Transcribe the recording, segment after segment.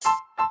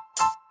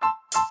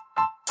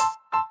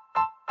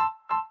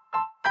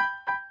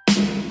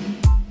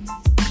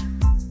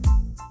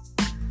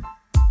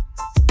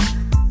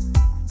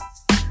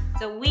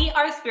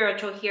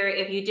spiritual here.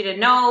 If you didn't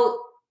know,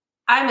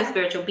 I'm a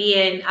spiritual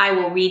being. I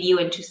will read you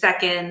in 2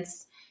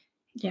 seconds.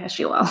 Yeah,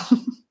 she will.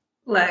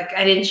 Look,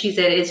 I didn't choose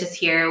it. It's just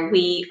here.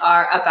 We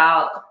are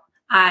about,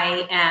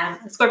 I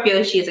am a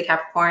Scorpio. She is a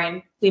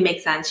Capricorn. We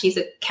make sense. She's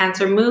a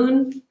Cancer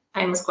moon.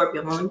 I'm a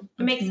Scorpio moon.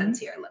 It makes sense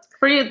here. Look.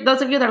 For you,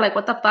 those of you that are like,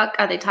 what the fuck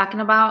are they talking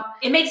about?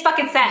 It makes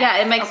fucking sense. Yeah,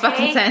 it makes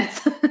fucking sense.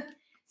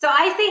 So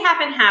I say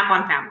half and half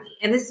on family.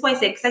 And this is why I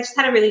say, because I just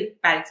had a really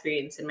bad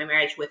experience in my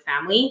marriage with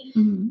family.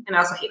 Mm-hmm. And I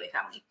also hate my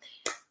family.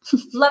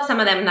 Love some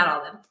of them, not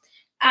all of them.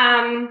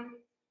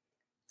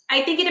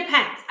 I think it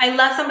depends. I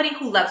love somebody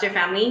who loves their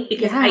family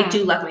because I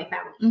do love my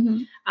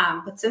family.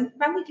 Mm-hmm. But some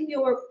family can be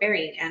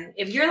overbearing. And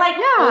if you're like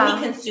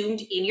only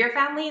consumed in your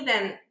family,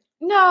 then...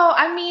 No,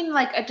 I mean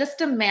like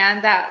just a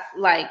man that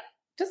like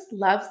just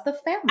loves the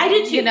family. I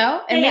do too. You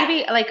know? And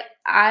maybe like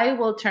I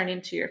will turn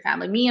into your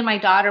family. Me and my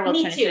daughter will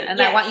turn into it. And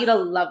I want you to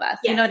love us.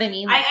 Yes. You know what I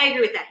mean? Like, I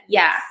agree with that.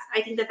 Yeah. Yes.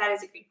 I think that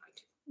is a green flag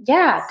too.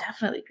 Yeah, yes.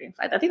 Definitely green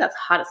flag. I think that's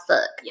hot as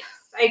fuck. Yes,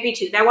 I agree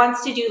too. That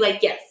wants to do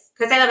like, yes.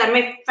 Because I love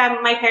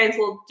that. My parents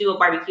will do a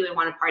barbecue and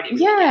want to party.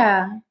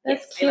 Yeah,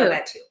 that's cute. I love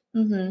that too.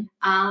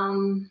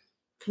 Mm-hmm.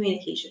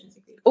 Communication is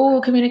a great.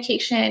 Oh,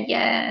 communication.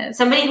 Yes.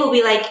 Somebody who will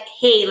be like,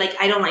 hey, like,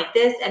 I don't like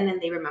this. And then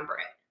they remember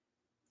it.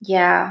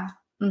 Yeah.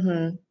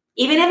 Mm-hmm.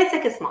 Even if it's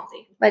like a small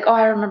thing. Like, oh,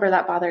 I remember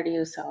that bothered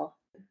you. So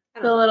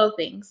the little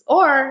things.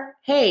 Or,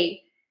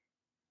 hey,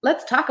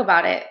 let's talk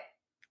about it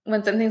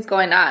when something's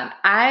going on.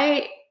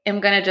 I am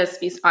going to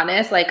just be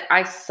honest. Like,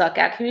 I suck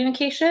at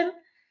communication.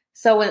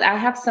 So when I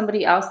have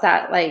somebody else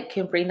that like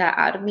can bring that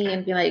out of me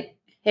and be like,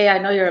 hey, I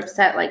know you're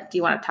upset. Like, do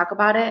you want to talk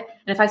about it?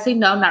 And if I say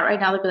no, not right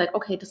now, they'll be like,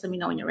 okay, just let me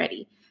know when you're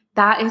ready.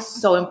 That is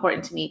so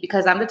important to me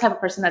because I'm the type of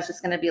person that's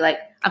just going to be like,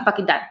 I'm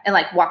fucking done and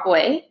like walk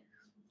away.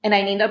 And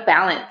I need a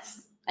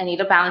balance. I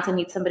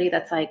need somebody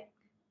that's like,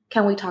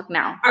 can we talk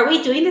now? Are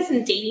we doing this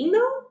in dating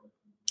though?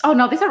 Oh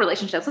no, these are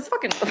relationships. Let's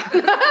fucking. I'm like,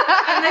 wait,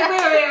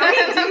 are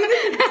we doing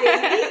this in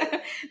dating?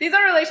 These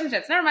are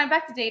relationships. Never mind.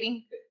 Back to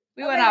dating.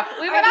 We went off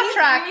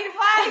track. Green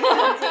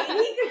flags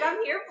dating because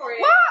I'm here for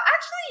it. Well,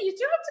 actually, you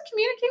do have to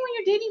communicate when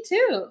you're dating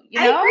too. You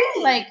know, I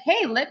agree. Like,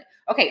 hey,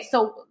 okay,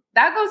 so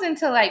that goes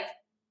into like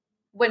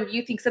when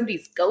you think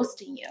somebody's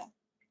ghosting you.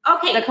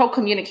 Okay, the whole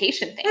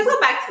communication thing. Let's go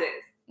back to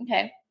this.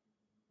 Okay,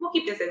 we'll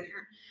keep this in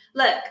here.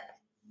 Look,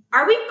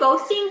 are we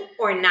ghosting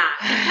or not?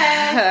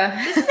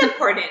 Because this is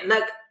important.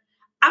 Look,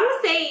 I'm gonna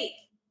say,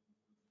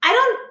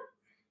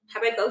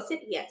 have I ghosted?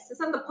 Yes, that's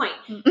not the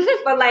point.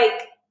 But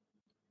like.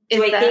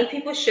 Do I think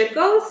people should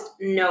ghost?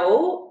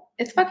 No.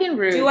 It's fucking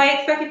rude. Do I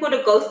expect people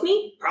to ghost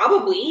me?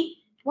 Probably.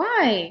 Why?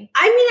 I mean,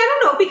 I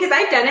don't know because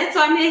I've done it.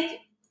 So I'm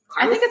like,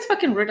 I think it's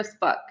fucking rude as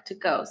fuck to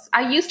ghost.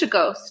 I used to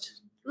ghost.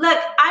 Look,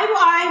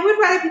 I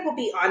would rather people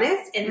be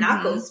honest and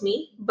not ghost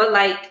me. But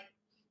like,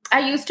 I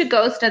used to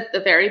ghost at the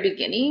very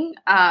beginning,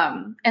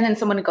 and then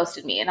someone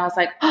ghosted me, and I was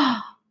like,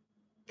 oh,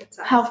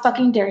 how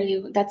fucking dare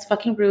you? That's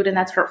fucking rude and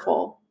that's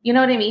hurtful. You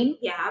know what I mean?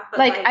 Yeah. But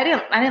like I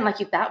didn't like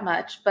you that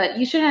much, but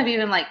you shouldn't have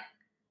even like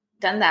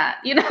done that,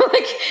 you know,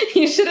 like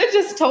you should have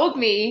just told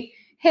me,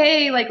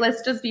 hey, like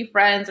let's just be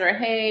friends, or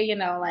hey, you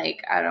know,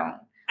 like I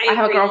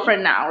have a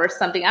girlfriend now or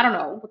something. I don't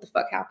know what the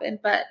fuck happened,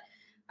 but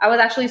I was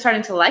actually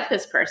starting to like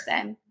this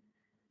person.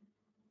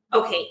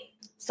 Okay.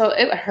 So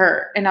it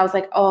hurt. And I was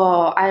like,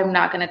 oh, I'm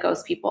not gonna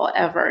ghost people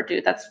ever,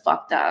 dude. That's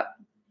fucked up.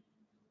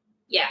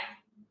 Yeah.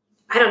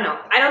 I don't know.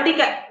 I don't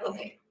think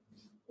okay.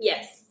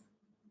 Yes.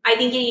 I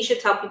think you should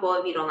tell people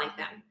if you don't like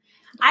them.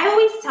 I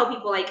always tell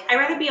people, like, I'd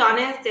rather be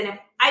honest, and if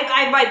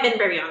I've been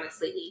very honest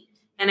lately,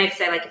 and I've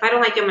said, like, if I don't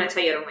like you, I'm going to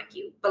tell you I don't like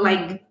you. But,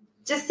 like,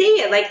 just say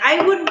it. Like,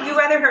 you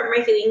rather hurt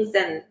my feelings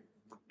than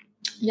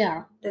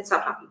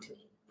stop talking to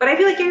me. But I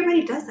feel like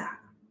everybody does that.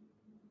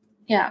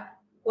 Yeah.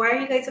 Why are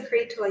you guys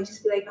afraid to, like,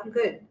 just be like, I'm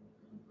good?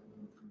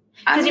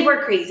 Because you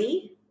were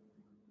crazy?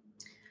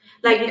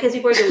 Like, because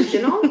you were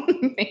delusional?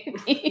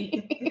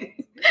 Maybe.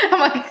 I'm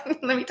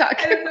like, let me talk.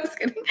 I'm just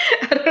kidding.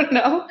 I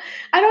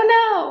don't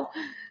know.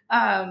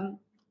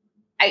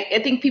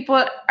 I think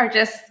people are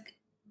just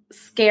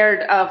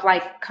scared of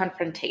like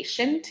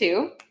confrontation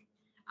too.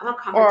 I'm a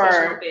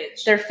confrontational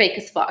bitch. They're fake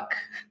as fuck.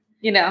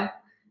 You know,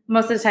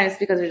 most of the time it's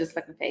because they're just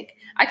fucking fake.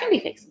 I can be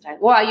fake sometimes.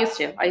 Well, I used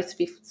to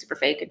be super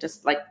fake and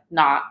just like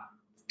not,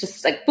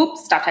 just like boop,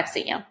 stop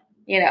texting you.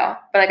 You know,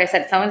 but like I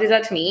said, someone did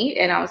that to me,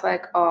 and I was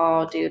like,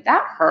 oh, dude,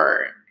 that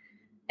hurt,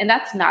 and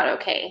that's not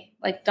okay.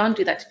 Like, don't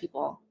do that to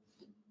people.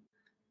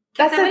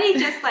 Can somebody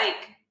just like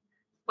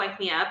wipe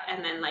me up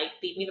and then like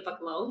leave me the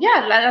fuck alone?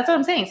 Yeah, that's what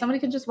I'm saying. Somebody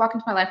can just walk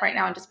into my life right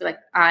now and just be like,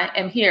 I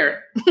am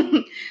here.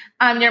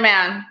 I'm your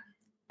man.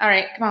 All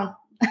right, come on.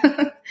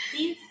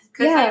 Please,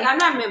 because like I'm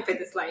not meant for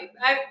this life.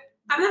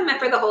 I'm not meant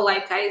for the whole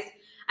life, guys.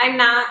 I'm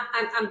not.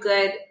 I'm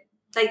good.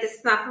 Like, this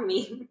is not for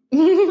me.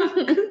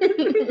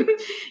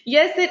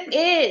 Yes, it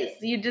is.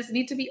 You just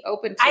need to be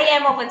open to it. I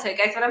am open to it,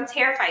 guys, but I'm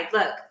terrified.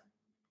 Look.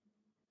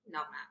 No,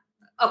 I'm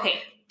not.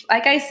 Okay.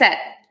 Like I said,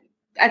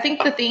 I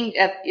think the thing,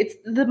 it's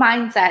the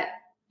mindset.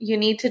 You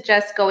need to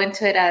just go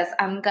into it as,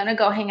 I'm going to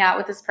go hang out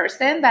with this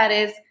person that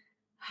is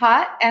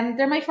hot and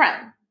they're my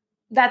friend.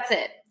 That's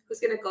it. who's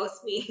gonna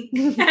ghost me.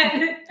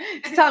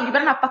 Just tell him, you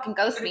better not fucking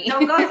ghost me.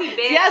 Don't ghost me,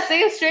 bitch. Yeah,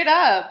 say it straight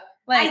up.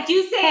 Like, I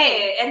do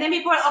say it. And then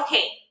people are,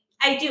 okay,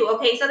 I do.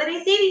 Okay, so then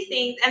I say these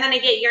things, and then I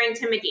get, you're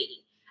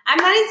intimidating. I'm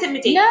not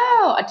intimidating.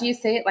 No. Do you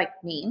say it like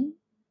mean?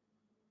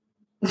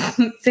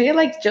 Say it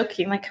like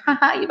joking, like,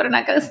 haha, you better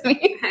not ghost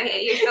me.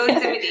 You're so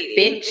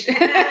intimidating. Bitch.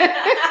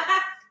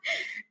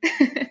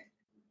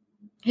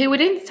 Hey, we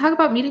didn't talk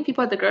about meeting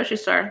people at the grocery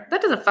store.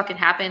 That doesn't fucking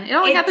happen. It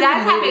only happens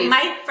in movies.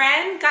 My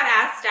friend got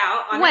asked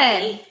out on a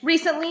date.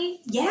 Recently?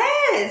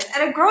 Yes,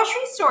 at a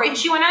grocery store. And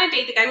she went on a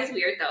date. The guy was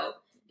weird, though.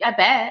 I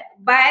bet.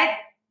 But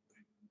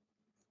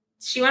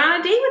she went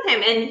on a date with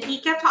him, and he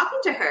kept talking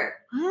to her.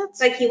 What?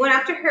 Like, he went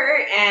after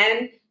her,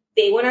 and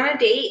they went on a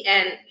date,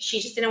 and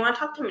she just didn't want to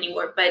talk to him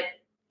anymore. But,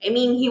 I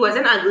mean, he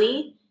wasn't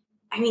ugly.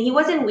 I mean, he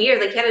wasn't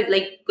weird. Like, he had a,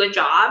 like, good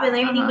job and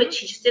everything, but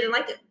she just didn't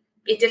like it.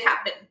 It did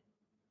happen.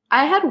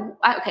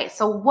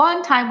 So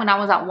one time when I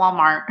was at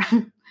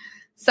Walmart,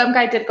 some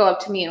guy did go up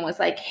to me and was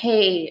like,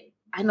 hey,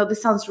 I know this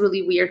sounds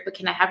really weird, but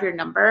can I have your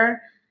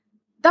number?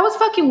 That was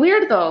fucking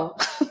weird, though.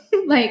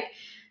 Like,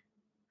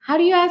 how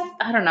do you ask?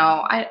 I don't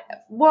know. I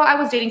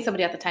was dating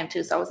somebody at the time,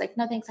 too, so I was like,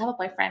 no, thanks, I have a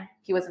boyfriend.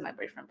 He wasn't my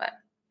boyfriend, but...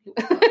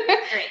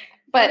 Great.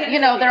 But, you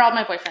know, they're all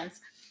my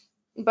boyfriends.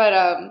 But,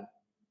 I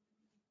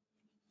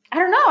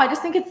don't know. I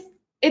just think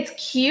it's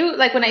cute,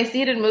 like, when I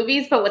see it in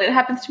movies, but when it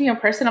happens to me in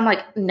person, I'm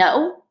like,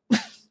 no.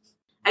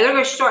 I go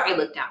to a store, I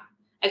look down.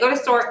 I go to a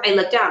store, I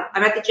look down.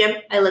 I'm at the gym,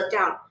 I look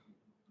down.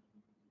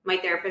 My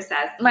therapist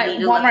says, my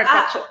Walmart's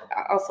actually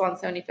also on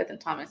 75th and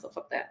Thomas, so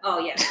fuck that. Oh,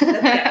 yeah.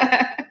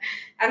 That's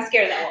I'm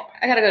scared of that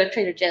Walmart. I gotta go to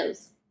Trader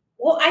Joe's.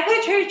 Well, I go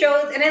to Trader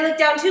Joe's, and I look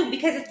down, too,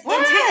 because it's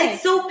intense.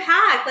 It's so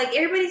packed. Like,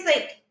 everybody's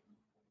like...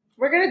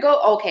 We're gonna go...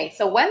 Okay,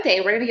 so one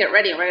day, we're gonna get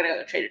ready, and we're gonna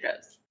go to Trader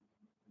Joe's.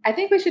 I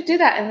think we should do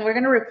that, and we're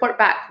gonna report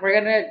back. We're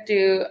gonna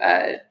do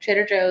a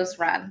Trader Joe's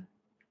run.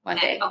 One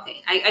day.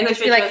 Okay. I go to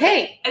Trader Joe's.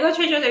 Hey. I go to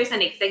Trader Joe's every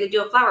Sunday because I could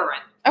do a flower run.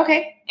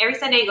 Okay. Every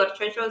Sunday I go to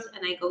Trader Joe's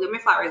and I go get my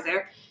flowers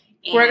there.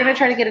 And we're going to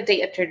try to get a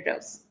date at Trader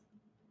Joe's.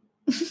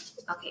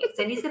 Okay.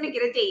 Cindy's going to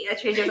get a date at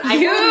Trader Joe's. I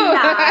will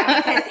not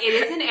because it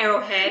is an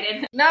Arrowhead.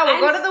 And no, we'll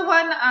go to the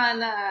one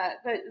on,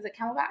 is it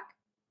Camelback?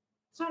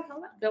 It's not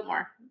Camelback.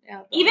 Biltmore.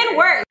 Yeah, even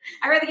worse.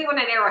 I'd rather get one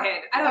at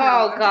Arrowhead. I don't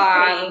know. Oh,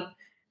 God.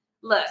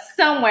 Look.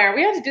 Somewhere.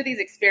 We have to do these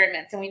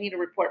experiments and we need to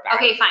report back.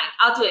 Okay, fine.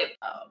 I'll do it.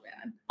 Oh,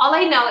 man. All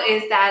I know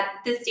is that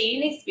this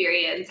dating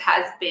experience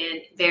has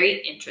been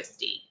very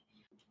interesting.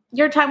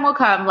 Your time will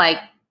come. Like,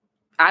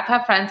 I've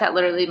had friends that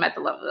literally met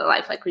the love of their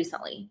life, like,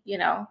 recently, you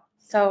know?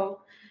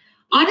 So,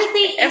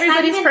 honestly,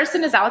 everybody's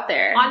person is out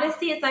there.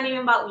 Honestly, it's not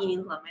even about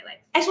meeting the love of my life.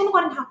 I just want to go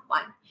out and have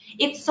fun.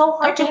 It's so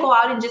hard to go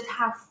out and just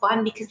have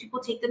fun because people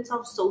take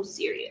themselves so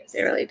serious.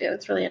 They really do.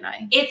 It's really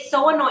annoying. It's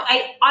so annoying.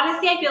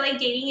 I feel like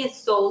dating is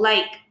so,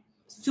 like,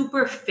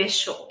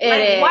 superficial. It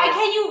like, is. Why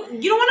can't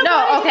you don't want to go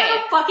out and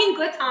have a fucking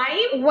good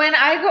time? When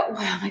I go,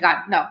 oh my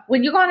God, no.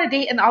 When you go on a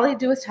date and all they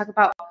do is talk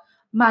about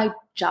my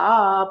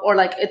job, or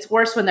like, it's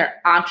worse when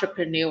they're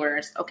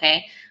entrepreneurs,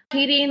 okay?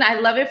 Dating, I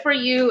love it for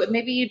you.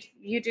 Maybe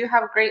you do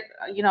have a great,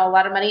 you know, a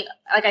lot of money.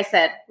 Like I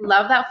said,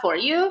 love that for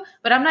you,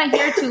 but I'm not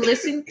here to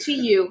listen to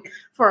you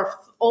for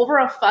over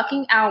a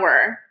fucking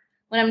hour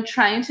when I'm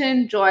trying to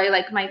enjoy,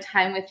 like, my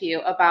time with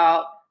you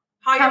about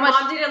how your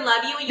mom didn't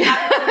love you and you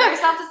have to prove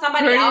yourself to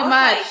somebody else. Pretty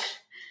much.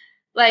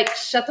 Like,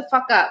 shut the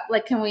fuck up.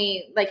 Like, can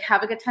we, like,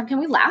 have a good time? Can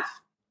we laugh?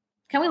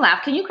 Can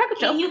you crack a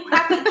joke? Can you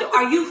crack a joke?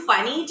 Are you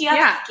funny? Do you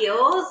have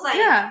skills? Like,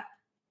 yeah.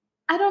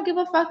 I don't give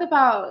a fuck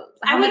about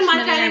I wouldn't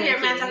mind if your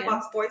man talk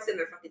about sports in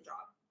their fucking job.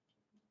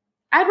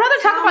 I'd rather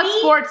talk about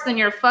sports than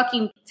your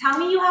fucking... Tell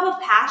me you have a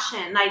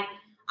passion. Like,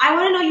 I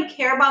want to know you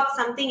care about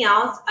something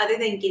else other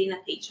than getting a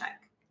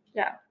paycheck.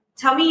 Yeah.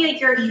 Tell me, like,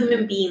 you're a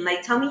human being.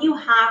 Like, tell me you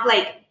have,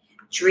 like,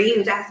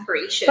 dreams,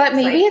 aspirations. But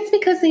maybe it's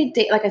because they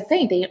date, like I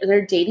say,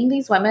 they're dating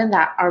these women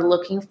that are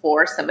looking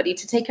for somebody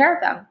to take care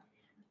of them.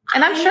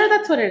 And I'm sure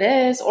that's what it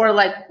is. Or,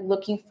 like,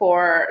 looking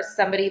for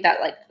somebody that,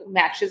 like,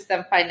 matches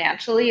them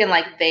financially and,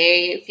 like,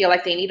 they feel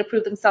like they need to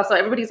prove themselves. So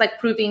everybody's, like,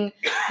 proving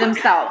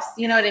themselves.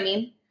 You know what I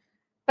mean?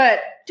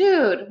 But,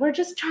 dude, we're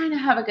just trying to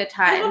have a good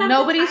time.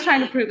 Nobody's trying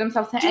to prove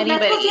themselves to anybody.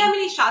 Let's go see how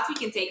many shots we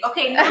can take.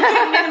 Okay, no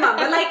minimum.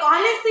 But, like,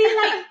 honestly,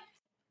 like,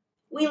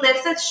 we live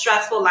such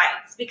stressful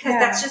lives because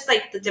that's just,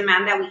 like, the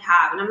demand that we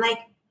have. And I'm like,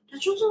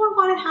 don't you just want to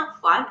go out and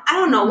have fun? I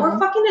don't know. We're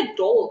fucking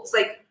adults.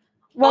 Like,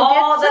 we'll get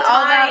to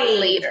all that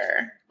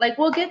later. Like,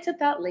 we'll get to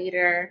that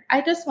later. I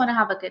just want to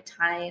have a good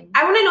time.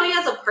 I want to know you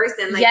as a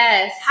person. Like,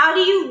 yes. How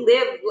do you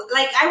live?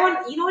 Like,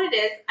 you know what it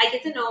is? I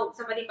get to know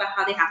somebody about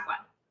how they have fun.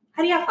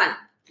 How do you have fun?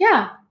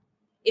 Yeah.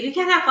 If you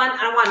can't have fun,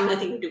 I don't want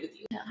nothing to do with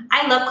you. Yeah.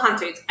 I love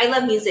concerts. I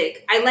love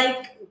music. I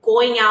like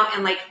going out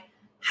and, like,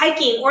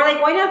 hiking, or, like,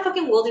 going out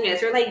fucking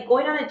wilderness, or, like,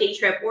 going on a day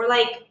trip, or,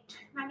 like,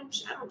 random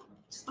shit. I don't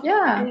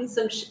know. I need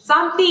some shit.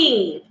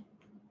 Something.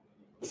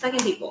 Sucking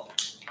people.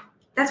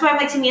 That's why I'm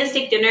like, to me, a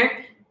steak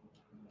dinner.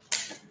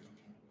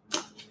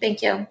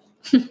 Thank you.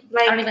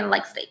 Like, I don't even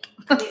like steak.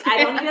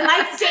 I don't even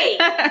like steak.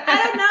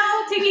 I don't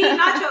know. Taking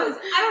nachos.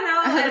 I don't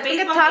know. At a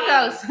baseball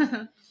tacos.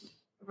 Game.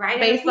 Right?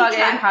 Baseball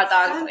game, hot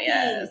dogs. Something.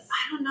 Yes.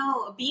 I don't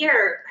know. A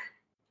beer.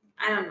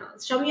 I don't know.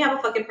 Show me you have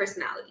a fucking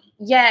personality.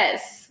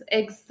 Yes,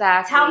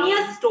 exactly. Tell me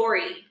a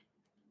story.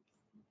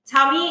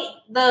 Tell me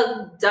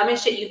the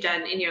dumbest shit you've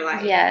done in your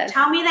life. Yes.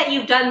 Tell me that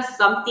you've done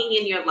something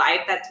in your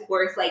life that's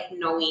worth like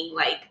knowing.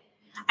 Like,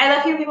 I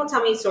love hearing people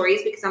tell me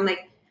stories because I'm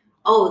like,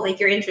 oh, like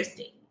you're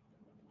interesting.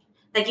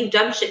 Like you've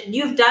done shit.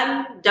 You've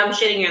done dumb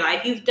shit in your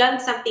life. You've done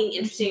something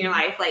interesting in your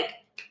life. Like,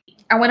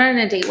 I went on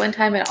a date one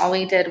time and all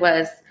we did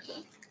was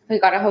we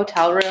got a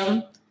hotel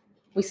room,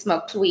 we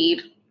smoked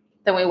weed,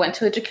 then we went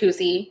to a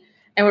jacuzzi,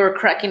 and we were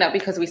cracking up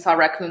because we saw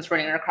raccoons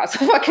running across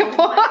the fucking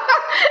pool.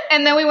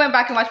 And then we went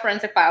back and watched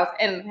Forensic Files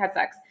and had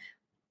sex.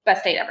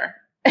 Best date ever.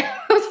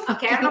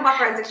 Okay, I don't know about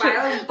Forensic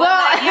Files, but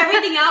well, like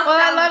everything else. Well,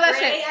 I love that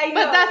great. shit.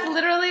 But that's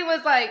literally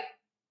was like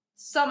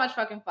so much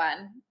fucking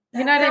fun.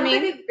 You know what I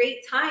mean? Sounds like a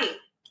great time.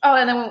 Oh,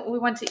 and then we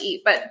went to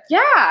eat. But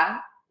yeah,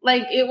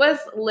 like it was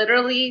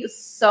literally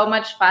so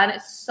much fun.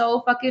 It's so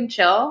fucking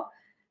chill.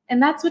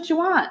 And that's what you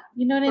want.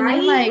 You know what I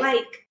mean?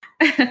 Like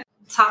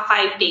top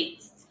 5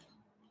 dates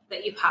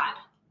that you've had.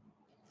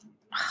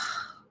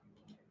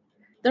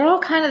 They're all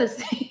kind of the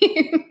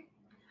same.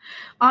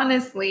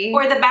 Honestly.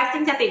 Or the best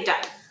things that they've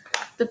done.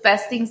 The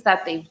best things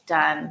that they've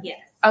done.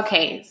 Yes.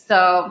 Okay,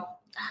 so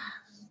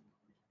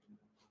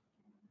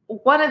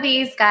one of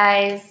these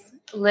guys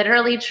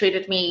literally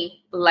treated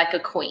me like a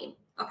queen.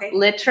 Okay.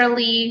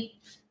 Literally,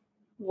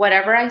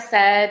 whatever I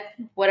said,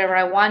 whatever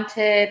I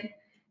wanted.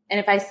 And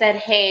if I said,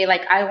 hey,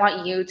 like, I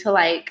want you to,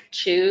 like,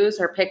 choose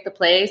or pick the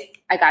place,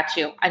 I got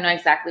you. I know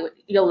exactly what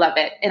you'll love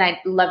it. And I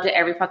loved it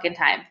every fucking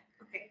time.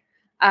 Okay.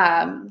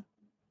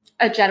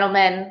 A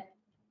gentleman,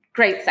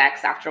 great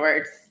sex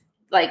afterwards.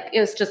 Like, it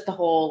was just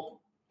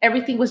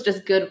everything was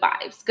just good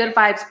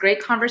vibes,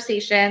 great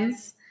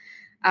conversations.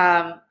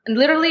 And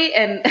literally,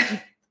 and,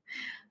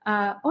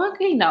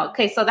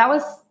 so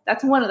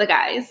that's one of the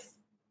guys.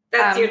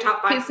 That's your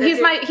top 5.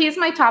 He's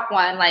my top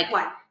one. Like,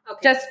 one. Okay.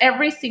 Just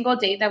every single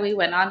date that we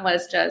went on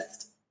was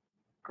just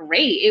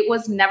great. It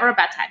was never a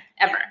bad time,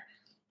 ever.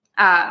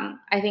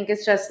 I think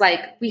it's just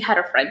like we had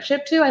a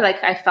friendship too.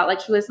 I felt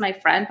like he was my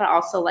friend, but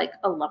also like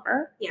a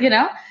lover, you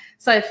know?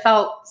 So it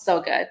felt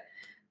so good.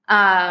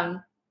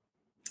 And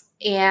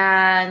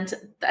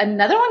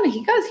another one,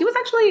 he was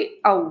actually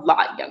a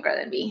lot younger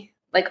than me,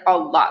 like a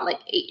lot, like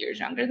 8 years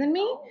younger than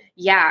me.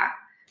 Yeah.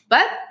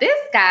 But this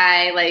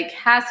guy like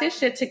has his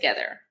shit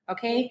together.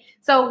 Okay.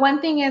 So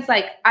one thing is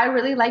like, I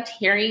really liked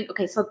hearing,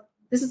 so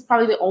this is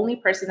probably the only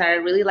person that I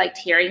really liked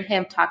hearing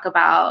him talk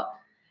about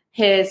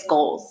his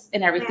goals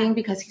and everything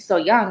because he's so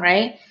young.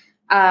 Right.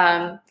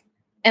 And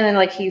then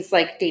like, he's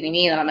like dating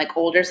me and I'm like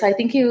older. So I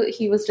think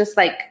he was just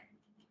like,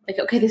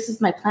 okay, this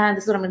is my plan.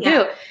 This is what I'm going to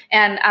do.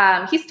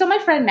 And he's still my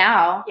friend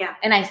now. Yeah.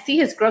 And I see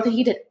his growth and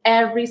he did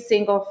every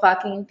single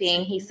fucking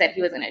thing he said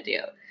he was going to do.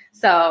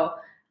 So,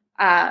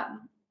 and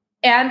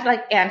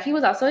he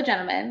was also a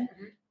gentleman.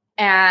 Mm-hmm.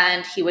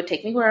 And he would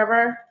take me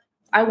wherever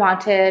I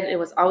wanted. It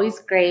was always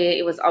great.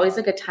 It was always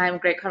a good time,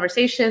 great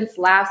conversations,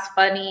 laughs,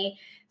 funny.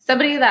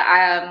 Somebody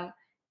that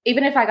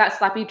even if I got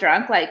sloppy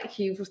drunk, like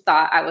he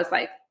thought I was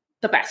like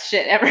the best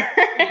shit ever.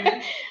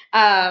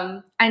 Mm-hmm.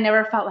 I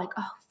never felt like,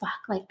 oh fuck,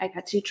 like I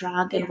got too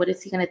drunk and what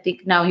is he gonna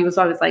think? No, he was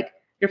always like,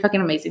 you're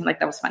fucking amazing. Like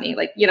that was funny.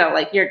 Like, you know,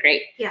 like you're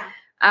great. Yeah.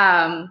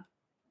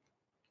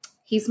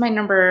 He's my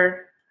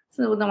number.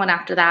 So the one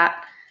after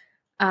that.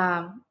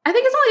 I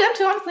think it's only them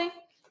two, honestly.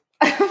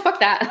 Fuck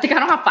that. Like I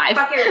don't have 5.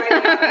 Fuck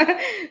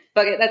it.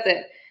 Fuck it. That's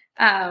it.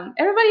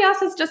 Everybody else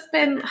has just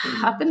been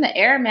up in the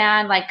air,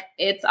 man. Like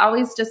it's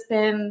always just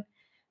been,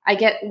 I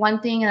get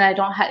one thing and I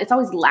don't have, it's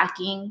always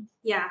lacking.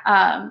 Yeah.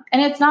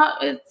 And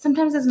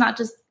sometimes it's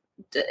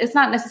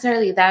not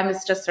necessarily them.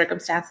 It's just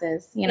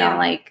circumstances, you know,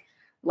 like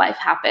life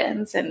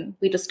happens and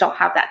we just don't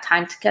have that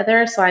time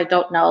together. So I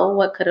don't know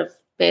what could have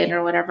been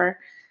or whatever.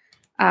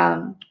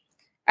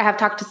 I have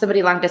talked to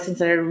somebody long distance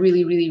that I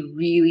really, really,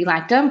 really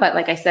liked them. But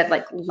like I said,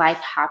 like life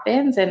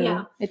happens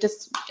and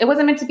it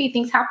wasn't meant to be.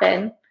 Things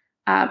happen.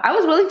 I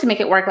was willing to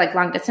make it work like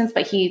long distance,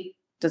 but he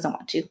doesn't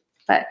want to.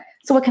 But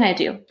so what can I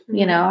do? Mm-hmm.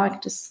 You know, I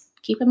could just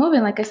keep it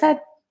moving. Like I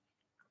said,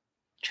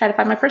 try to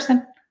find my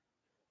person.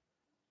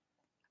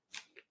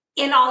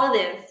 In all of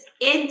this,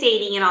 in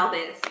dating and all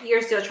this,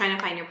 you're still trying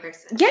to find your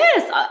person.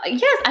 Yes.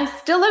 I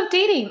still love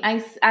dating.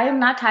 I am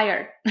not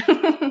tired.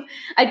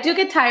 I do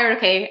get tired.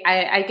 Okay.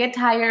 I get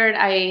tired.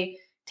 I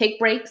take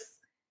breaks,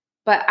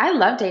 but I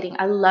love dating.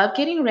 I love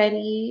getting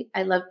ready.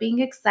 I love being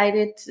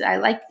excited. I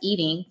like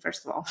eating,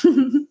 first of all.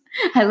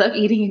 I love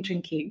eating and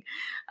drinking.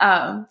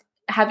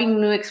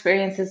 Having new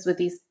experiences with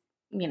these,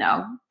 you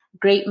know,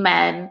 great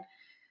men.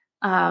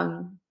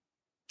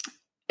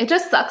 It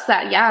just sucks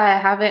that, I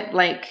haven't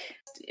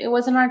it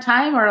wasn't our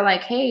time or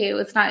like, hey,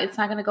 it's not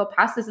going to go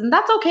past this. And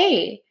that's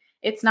okay.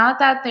 It's not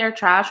that they're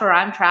trash or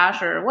I'm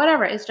trash or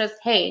whatever. It's just,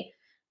 hey,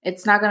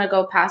 it's not going to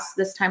go past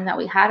this time that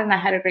we had. And I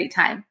had a great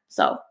time.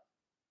 So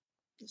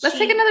let's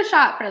take another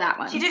shot for that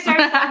one. She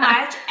deserves so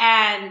much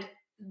and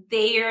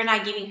they're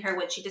not giving her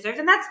what she deserves.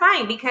 And that's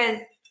fine because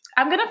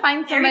I'm going to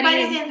find somebody.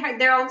 Everybody's in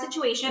their own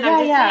situation.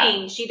 I'm just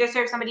saying she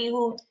deserves somebody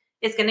who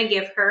is going to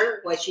give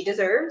her what she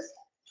deserves.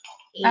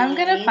 I'm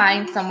going to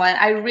find someone.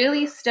 I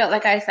really still,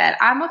 like I said,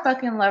 I'm a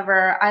fucking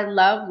lover. I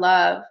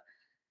love.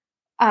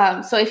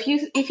 So if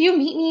you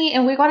meet me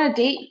and we go on a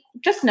date,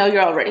 just know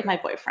you're already my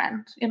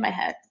boyfriend in my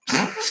head.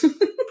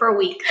 For a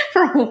week.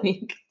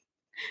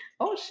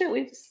 Oh shit,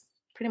 we just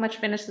pretty much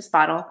finished this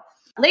bottle.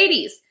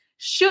 Ladies,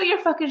 shoot your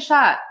fucking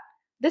shot.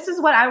 This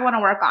is what I want to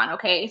work on,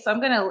 okay? So I'm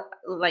going to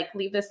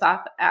leave this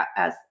off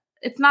as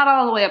it's not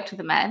all the way up to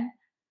the men.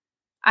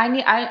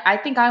 I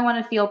think I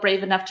want to feel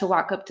brave enough to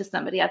walk up to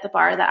somebody at the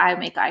bar that I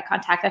make eye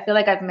contact. I feel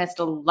like I've missed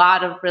a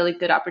lot of really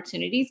good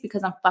opportunities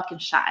because I'm fucking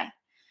shy.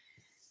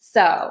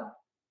 So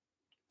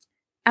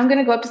I'm going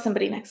to go up to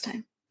somebody next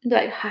time and be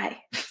like,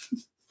 hi.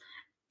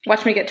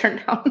 Watch me get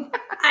turned down.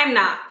 I'm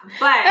not,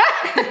 but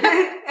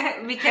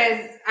because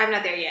I'm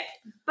not there yet.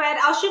 But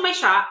I'll shoot my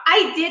shot.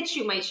 I did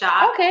shoot my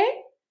shot. Okay.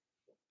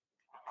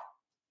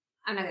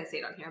 I'm not going to say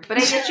it on here, but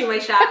I did shoot my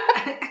shot.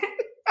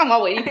 I'm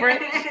all waiting for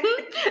it.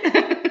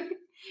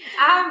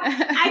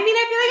 I mean,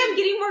 I feel like I'm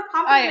getting more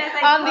confident as I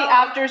go. On the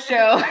after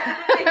show.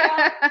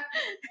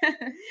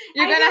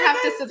 You're going to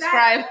have to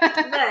subscribe.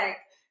 Look,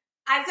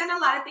 I've done a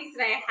lot of things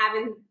that I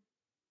haven't.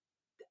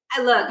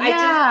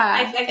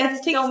 I've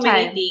done so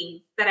many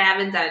things that I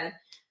haven't done.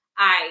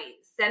 I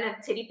sent a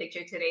titty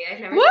picture today. I've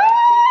never sent a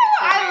titty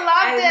picture. I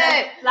loved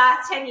it.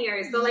 Last 10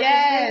 years. So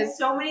there's been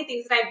so many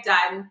things that I've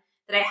done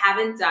that I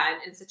haven't done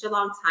in such a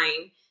long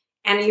time.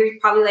 And you're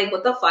probably like,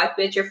 what the fuck,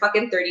 bitch? You're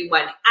fucking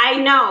 31. I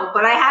know,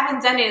 but I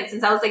haven't done it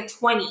since I was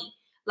 20.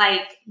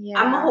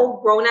 I'm a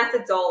whole grown ass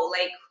adult.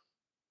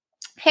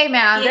 Hey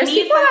man, there's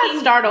people that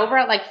start over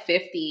at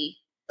 50.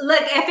 Look,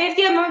 at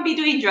 50, I'm gonna be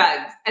doing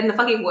drugs in the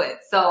fucking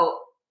woods. So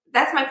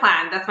that's my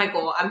plan. That's my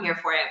goal. I'm here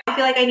for it. I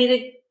feel like I need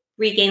to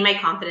regain my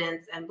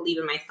confidence and believe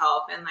in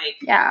myself. And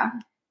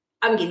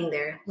I'm getting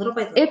there little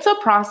by little. It's a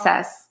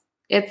process.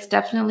 It's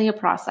definitely a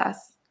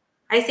process.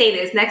 I say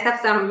this. Next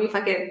episode, I'm going to be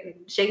fucking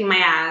shaking my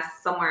ass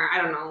somewhere. I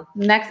don't know.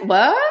 Next,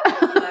 what?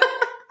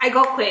 I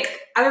go quick.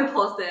 I'm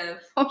impulsive.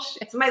 Oh,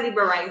 shit. It's my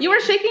Libra rising. You were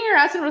shaking your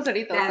ass in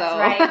Rosarito, That's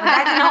right. But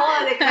that's in a whole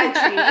other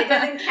country. It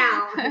doesn't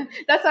count.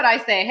 That's what I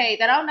say. Hey,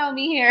 they don't know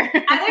me here.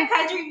 Other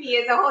country me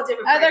is a whole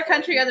different person. Other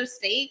country, other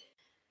state.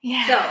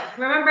 Yeah.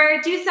 So,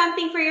 remember, do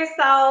something for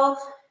yourself.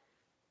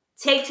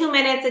 Take 2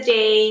 minutes a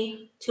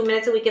day, 2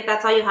 minutes a week if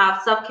that's all you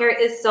have. Self-care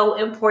is so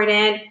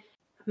important.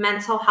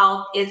 Mental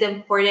health is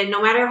important. No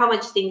matter how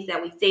much things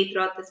that we say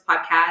throughout this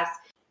podcast,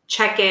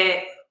 check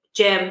it.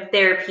 Gym,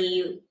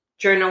 therapy,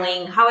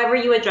 journaling, however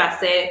you address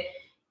it,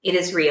 it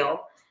is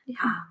real.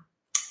 Yeah.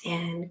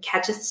 And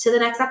catch us to the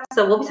next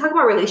episode. We'll be talking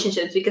about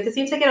relationships because it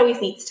seems like it always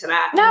leads to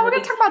that. No, we're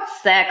going to talk about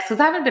sex because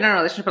I haven't been in a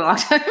relationship in a long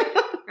time.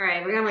 All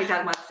right, we're going to be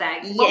talking about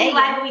sex. What we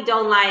like, what we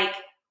don't like,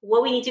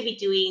 what we need to be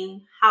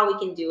doing, how we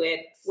can do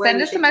it.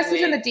 Send us a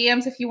message in the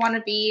DMs if you want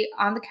to be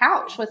on the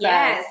couch with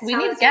us. We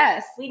need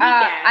guests.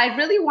 I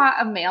really want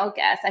a male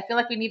guest. I feel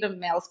like we need a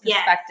male's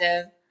perspective.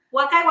 Yes.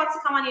 What guy wants to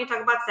come on here and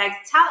talk about sex?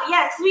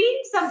 Yes, we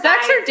need some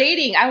sex guys. Or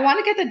dating. I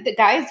want to get the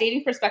guys'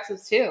 dating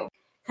perspectives too.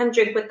 Come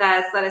drink with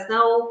us. Let us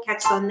know.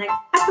 Catch you on the next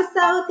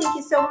episode. Thank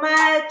you so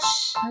much.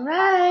 All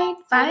right.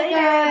 Bye,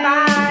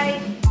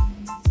 guys. Bye.